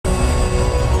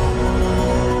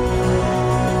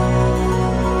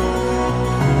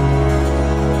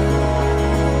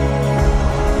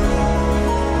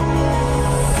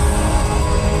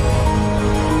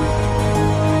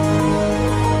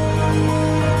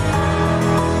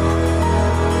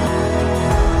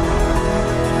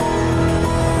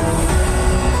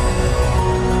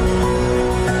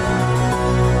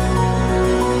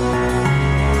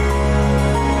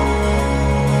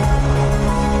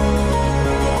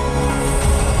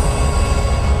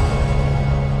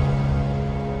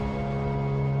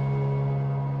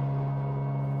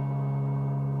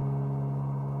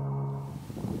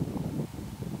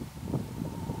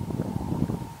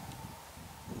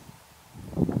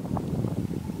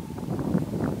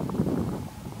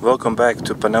Welcome back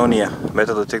to Panonnia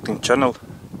Metal Detecting channel,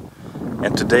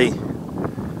 and today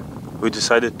we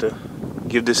decided to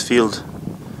give this field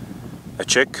a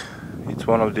check. It's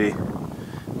one of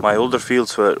my older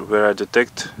fields where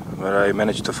I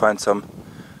managed to find some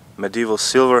medieval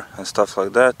silver and stuff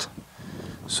like that.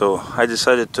 So I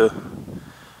decided to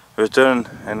return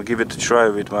and give it a try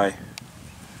with my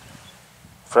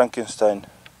Frankenstein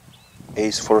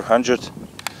Ace 400,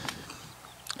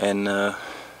 and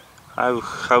I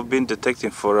have been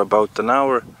detecting for about an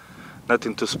hour.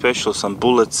 Nothing too special, some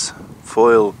bullets,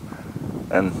 foil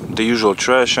and the usual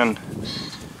trash, and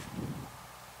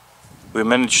we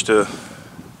managed to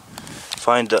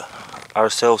find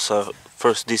ourselves a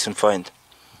first decent find.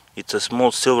 It's a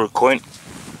small silver coin,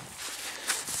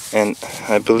 and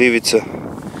I believe it's a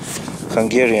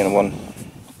Hungarian one.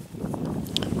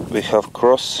 We have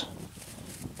cross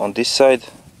on this side.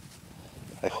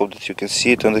 I hope that you can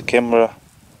see it on the camera,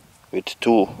 with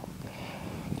two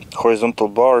horizontal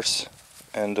bars,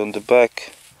 and on the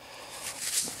back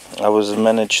I was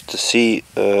managed to see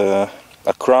a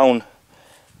crown,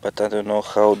 but I don't know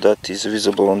how that is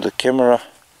visible on the camera,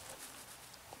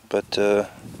 but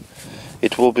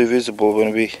it will be visible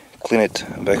when we clean it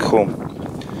back home.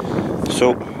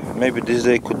 So maybe this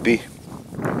day could be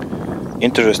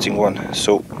interesting one.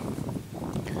 So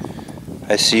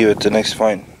I see you at the next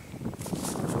find.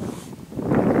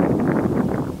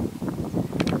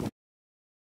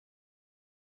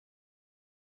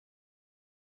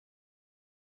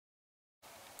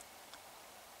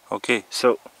 Okay,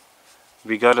 so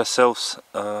we got ourselves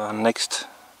next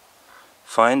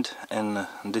find, and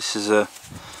this is a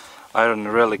iron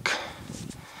relic,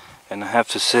 and I have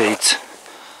to say it's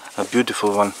a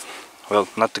beautiful one. Well,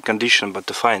 not the condition, but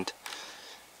the find.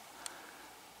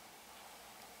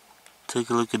 Take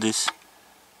a look at this.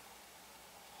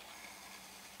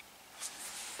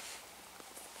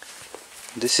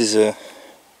 This is a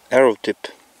arrow tip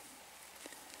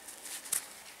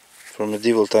from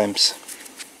medieval times,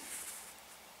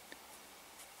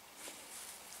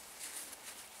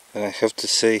 and I have to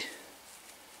say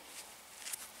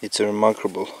it's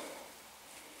remarkable,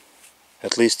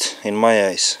 at least in my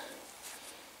eyes.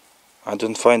 I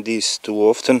don't find these too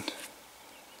often.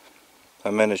 I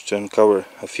managed to uncover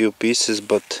a few pieces,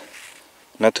 but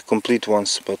not the complete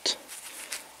ones. But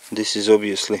this is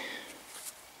obviously,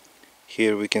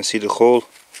 here we can see the hole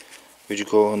which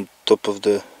go on top of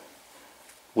the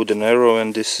wooden arrow,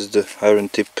 and this is the iron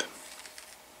tip.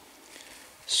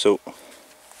 So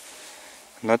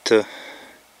not a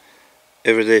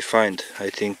everyday find, I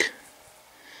think,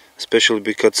 especially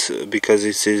because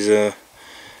this is a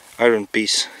iron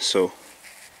piece. So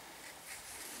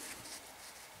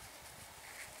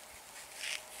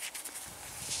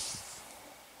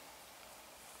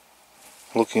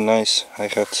looking nice, I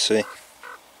have to say.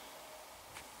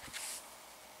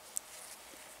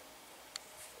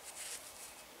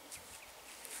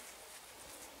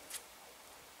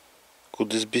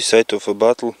 Could this be site of a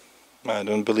battle? I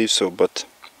don't believe so, but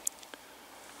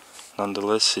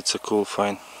nonetheless it's a cool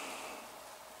find.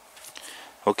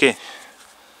 Okay,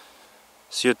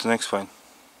 see you at the next find.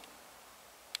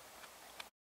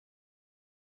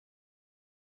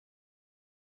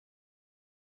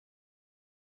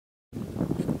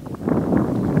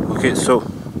 Okay, so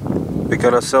we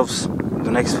got ourselves the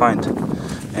next find,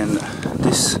 and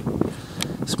this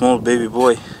small baby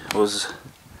boy was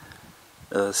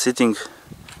sitting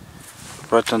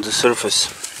right on the surface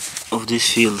of this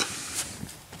field.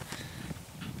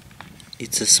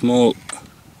 It's a small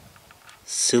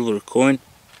silver coin,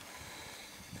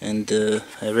 and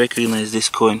I recognize this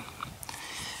coin.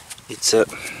 It's a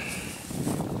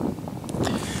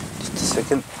just a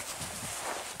second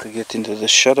to get into the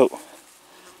shadow.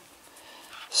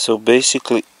 So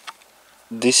basically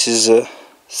this is a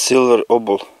silver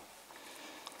obol,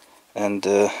 and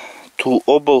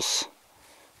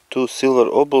two silver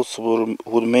obols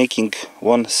were making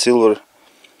one silver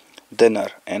denar,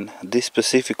 and this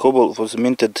specific obol was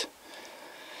minted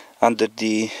under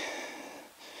the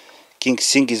King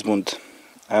Sigismund.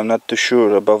 I'm not too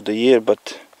sure about the year,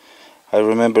 but I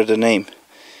remember the name.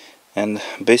 And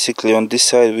basically on this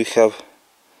side we have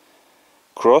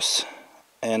cross,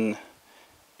 and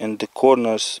in the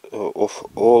corners of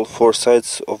all four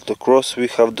sides of the cross we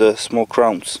have the small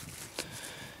crowns.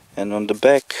 And on the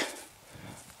back,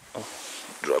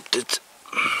 dropped it.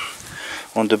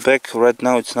 On the back right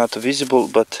now it's not visible,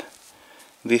 but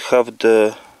we have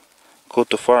the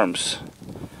coat of arms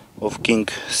of King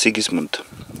Sigismund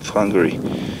of Hungary.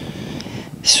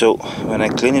 So when I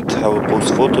clean it I will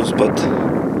post photos, but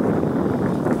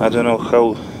I don't know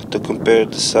how to compare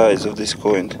the size of this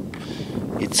coin.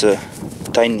 It's a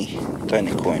tiny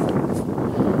coin.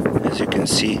 As you can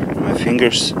see, my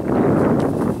fingers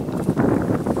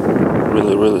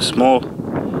really small,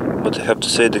 but I have to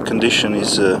say the condition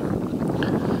is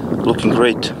looking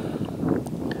great.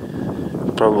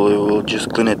 Probably we'll just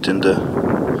clean it in the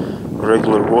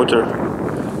regular water,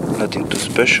 nothing too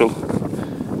special,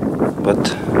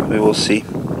 but we will see.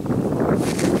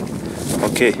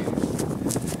 Okay,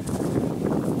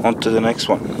 on to the next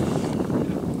one.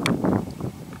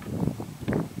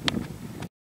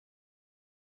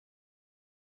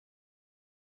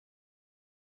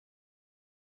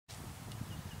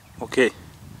 Okay,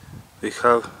 we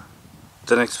have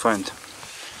the next find,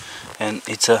 and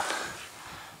it's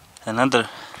another,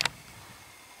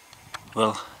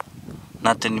 well,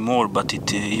 not anymore, but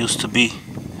it used to be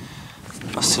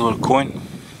a silver coin,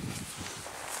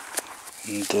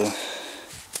 and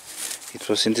it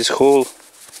was in this hole.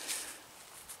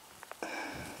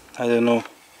 I don't know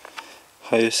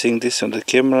how you're seeing this on the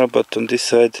camera, but on this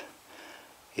side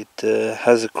it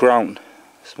has a crown,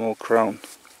 small crown,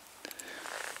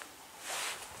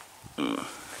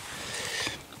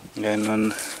 and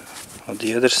on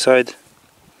the other side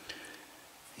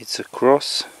it's a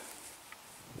cross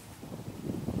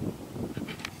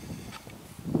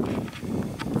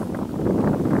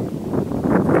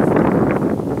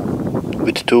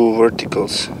with two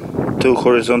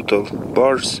horizontal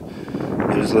bars.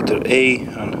 There is letter A,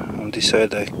 and on this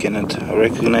side I cannot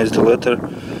recognize the letter,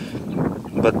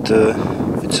 but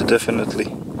it's definitely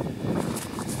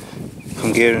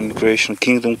Hungarian Croatian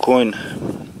Kingdom coin,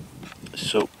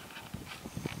 so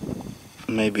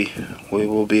maybe we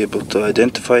will be able to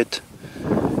identify it.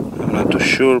 I'm not too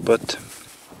sure, but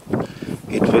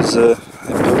it was, I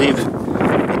believe,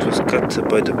 it was cut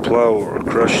by the plow or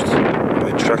crushed by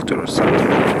a tractor or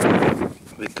something,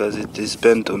 because it is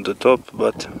bent on the top,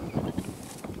 but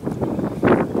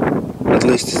at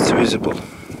least it's visible.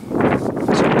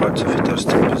 Some parts of it are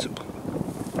still visible.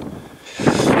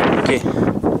 Okay,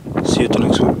 see you to the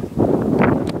next one.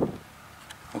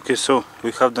 Okay, so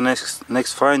we have the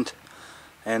next find,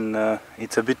 and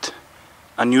it's a bit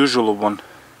unusual one.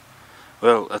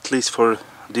 Well, at least for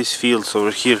these fields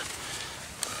over here.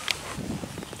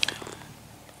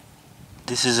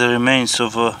 This is the remains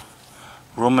of a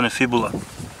Roman fibula,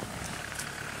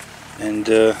 and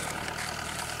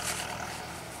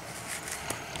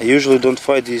I usually don't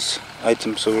find these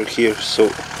items over here, so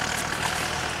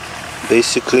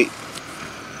basically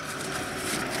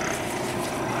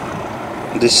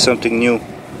this is something new.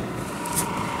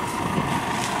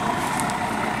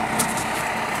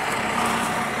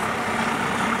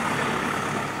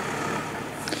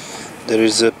 There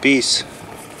is a piece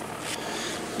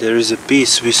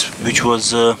which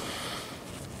was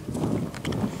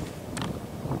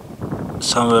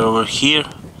somewhere over here,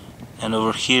 and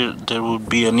over here there would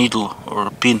be a needle or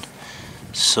a pin.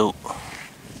 So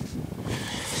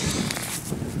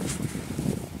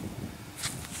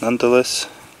nonetheless,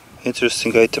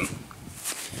 interesting item.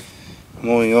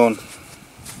 Moving on.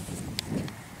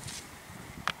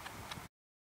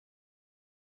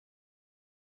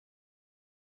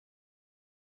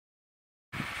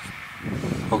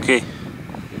 Okay,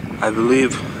 I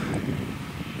believe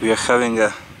we are having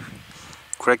a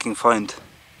cracking find,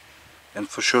 and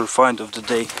for sure find of the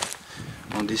day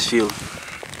on this field.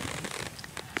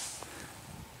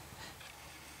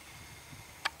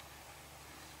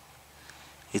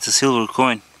 It's a silver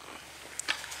coin,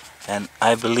 and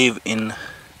I believe in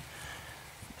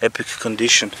epic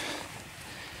condition.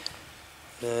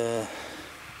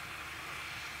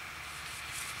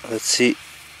 Let's see.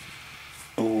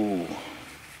 Ooh.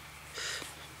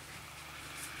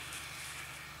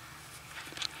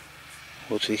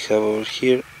 What we have over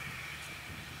here.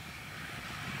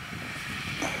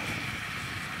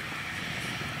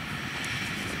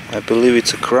 I believe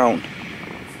it's a crown.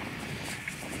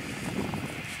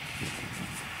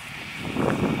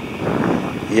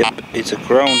 Yep, it's a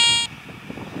crown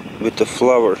with a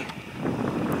flower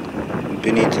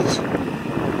beneath it.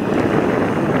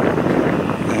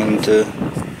 And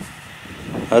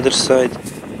other side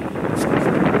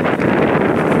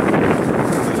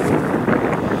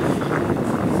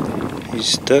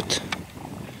is that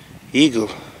eagle.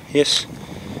 Yes,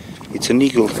 it's an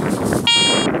eagle.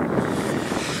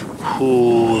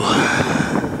 Ooh,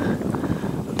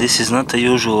 this is not a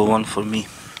usual one for me,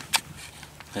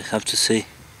 I have to say.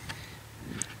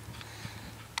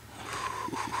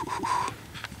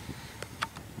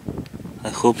 I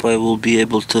hope I will be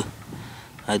able to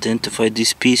identify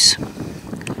this piece,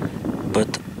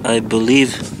 but I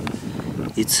believe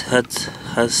it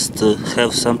has to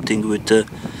have something with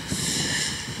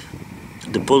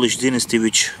the Polish dynasty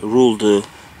which ruled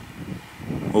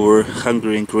over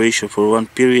Hungary and Croatia for one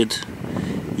period,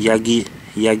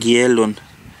 Jagiellon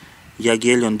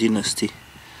dynasty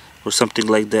or something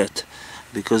like that,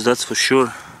 because that's for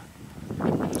sure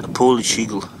a Polish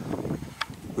eagle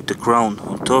with the crown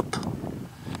on top.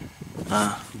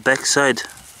 Backside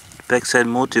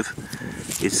motif,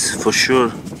 it's for sure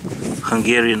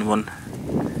Hungarian one.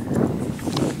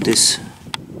 This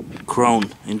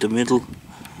crown in the middle,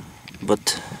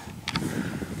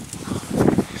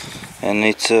 and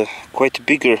it's quite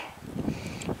bigger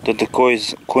than the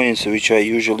coins which I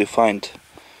usually find,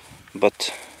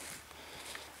 but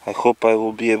I hope I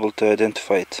will be able to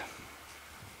identify it.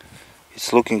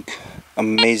 It's looking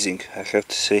amazing, I have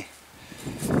to say.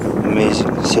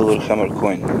 Amazing silver hammer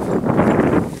coin.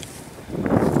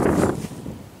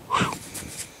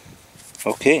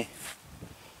 Whew. Okay,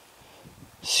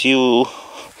 see you.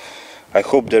 I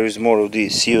hope there is more of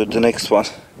these. See you at the next one.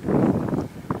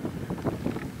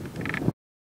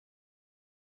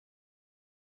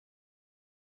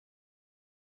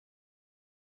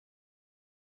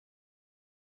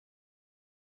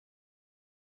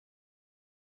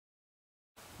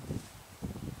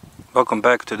 Welcome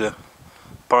back to the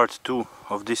part 2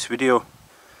 of this video.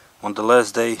 On the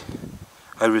last day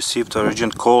I received a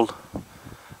urgent call.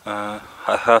 I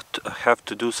have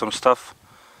to do some stuff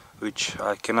which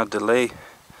I cannot delay,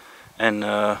 and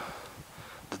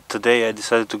today I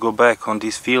decided to go back on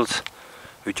these fields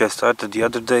which I started the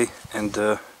other day, and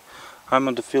I'm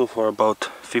on the field for about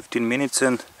 15 minutes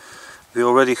and we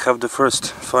already have the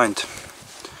first find,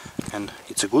 and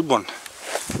it's a good one.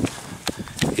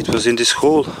 It was in this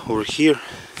hole over here.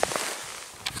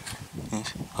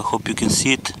 I hope you can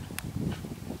see it.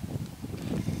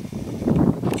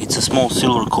 It's a small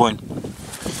silver coin,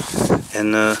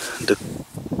 and the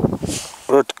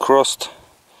earth crust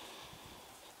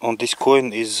on this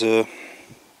coin is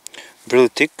really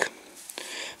thick,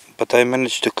 but I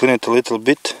managed to clean it a little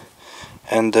bit,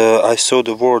 and I saw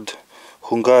the word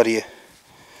Hungary,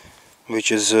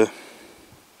 which is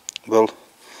well,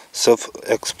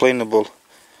 self-explainable.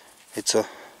 It's a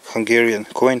Hungarian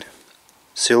coin,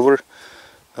 silver.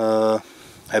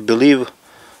 I believe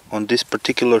on this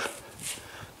particular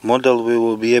model we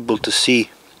will be able to see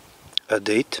a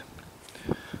date.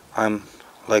 I'm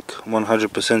like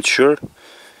 100% sure,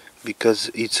 because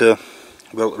it's a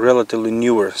well, relatively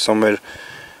newer, somewhere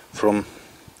from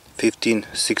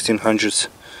 1600s.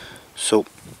 So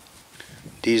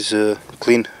these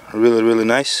clean really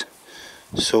nice.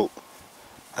 So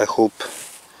I hope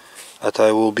that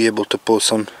I will be able to post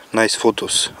some nice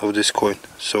photos of this coin.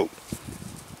 So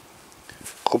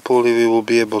hopefully we will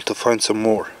be able to find some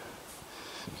more.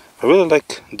 I really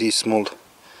like these small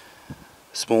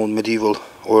medieval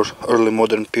or early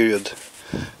modern period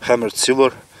hammered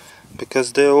silver,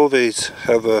 because they always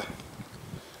have a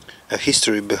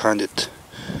history behind it,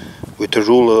 with a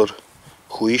ruler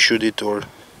who issued it or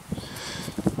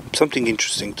something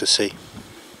interesting to say.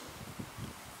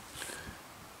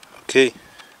 Okay,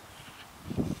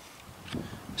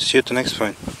 see you at the next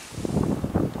find.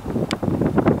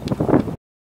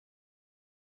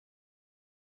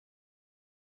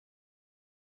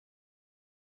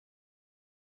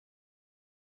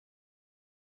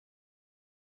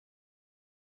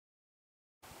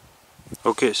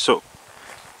 Okay, so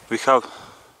we have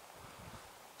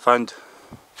found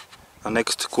a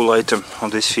next cool item on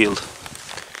this field.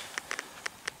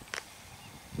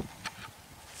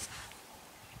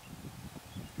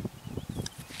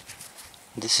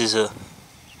 This is a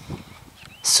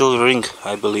silver ring,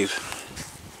 I believe.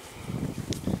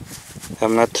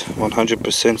 I'm not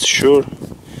 100% sure.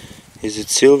 Is it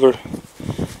silver?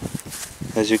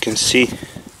 As you can see,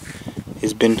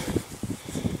 it's been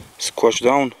squashed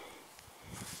down.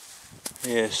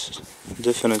 Yes,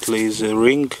 definitely is a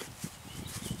ring,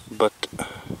 but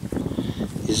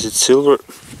is it silver?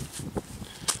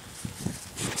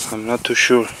 I'm not too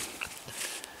sure.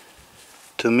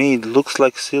 To me it looks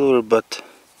like silver, but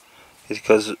it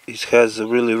has a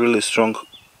really strong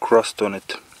crust on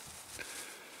it.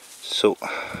 So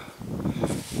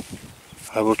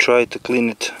I will try to clean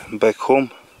it back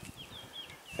home,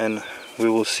 and we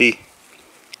will see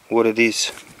what it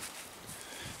is.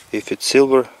 If it's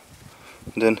silver,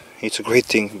 then it's a great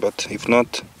thing, but if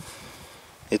not,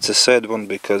 it's a sad one,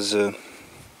 because it's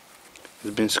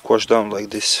been squashed down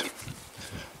like this,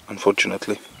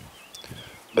 unfortunately,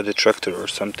 by the tractor or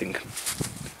something.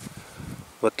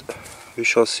 But we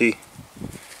shall see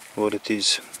what it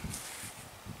is.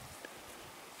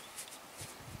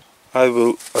 I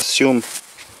will assume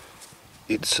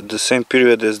it's the same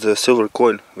period as the silver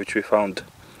coin which we found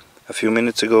a few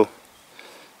minutes ago.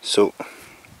 So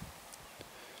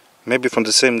Maybe from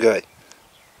the same guy.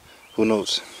 Who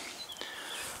knows?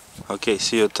 Okay,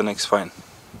 see you at the next find.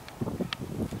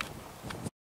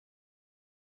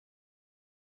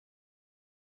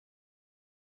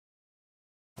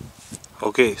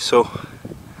 Okay, so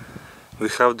we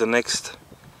have the next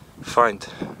find,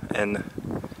 and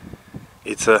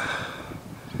it's a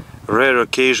rare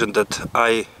occasion that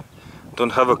I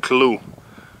don't have a clue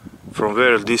from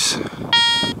where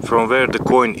the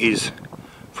coin is,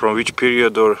 from which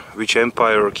period or which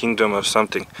empire or kingdom or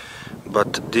something,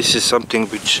 but this is something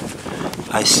which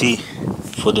I see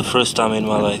for the first time in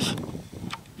my life.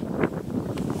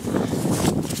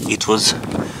 It was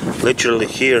literally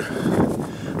here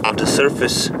on the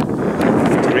surface,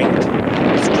 ringed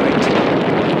straight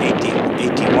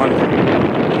 81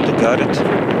 on the garret,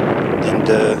 and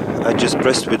I just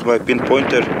pressed with my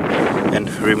pinpointer and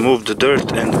removed the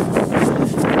dirt, and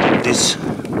this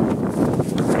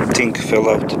thing fell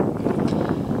out.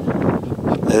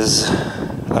 As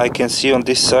I can see on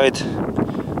this side,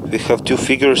 we have two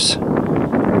figures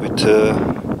with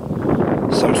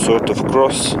some sort of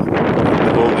cross.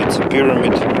 Below it's a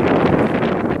pyramid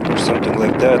or something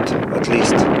like that. At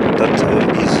least that is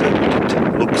what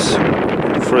it looks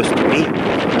first to me.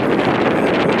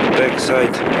 And on the back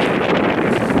side,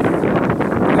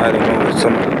 I don't know,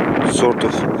 some sort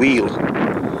of wheel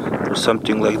or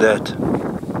something like that.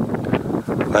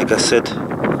 Like I said,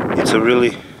 it's a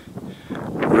really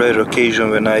rare occasion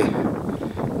when I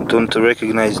don't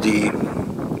recognize the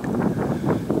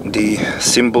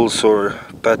symbols or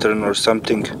pattern or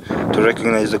something to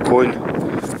recognize the coin,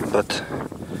 but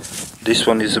this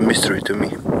one is a mystery to me.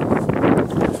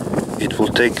 It will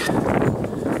take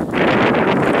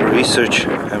research,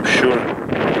 I'm sure,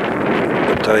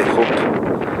 but I hope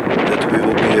that we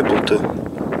will be able to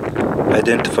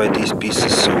identify these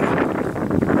pieces, so I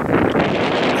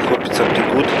hope it's something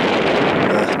good.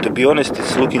 To be honest,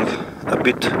 it's looking a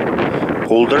bit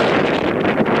older,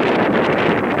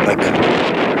 like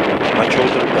much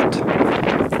older, but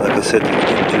like I said,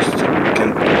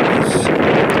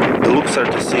 the looks are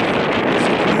deceiving, to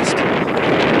say the least.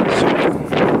 So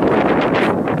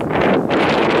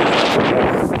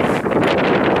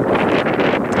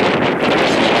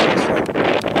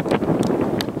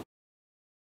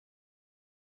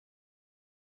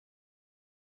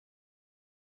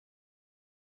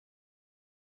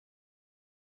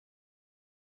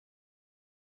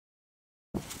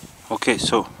okay,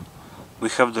 so we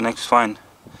have the next find,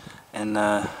 and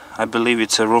I believe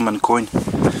it's a Roman coin.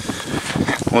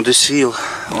 On this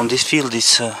field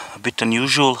is a bit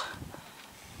unusual,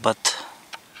 but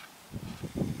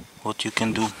what you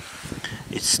can do,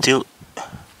 it's still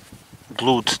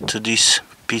glued to this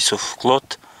piece of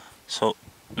cloth, so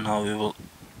now we will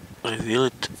reveal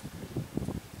it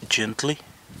gently.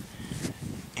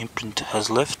 Imprint has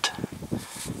left,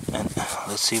 and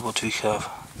let's see what we have.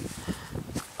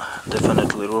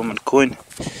 Definitely Roman coin.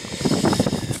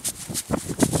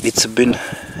 It's been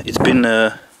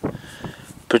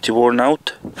pretty worn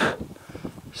out,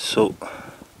 so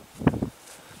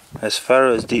as far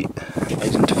as the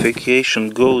identification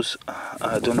goes,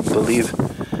 I don't believe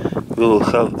we will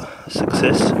have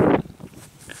success,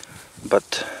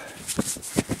 but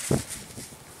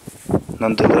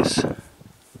nonetheless,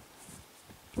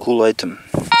 cool item.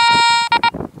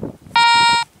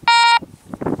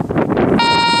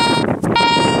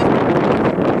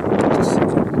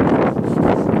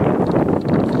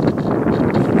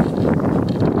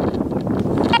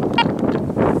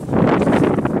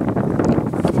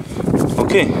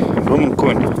 Okay, Roman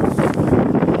coin.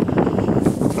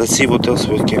 Let's see what else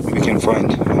we can find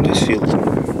on this field.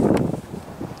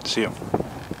 See you.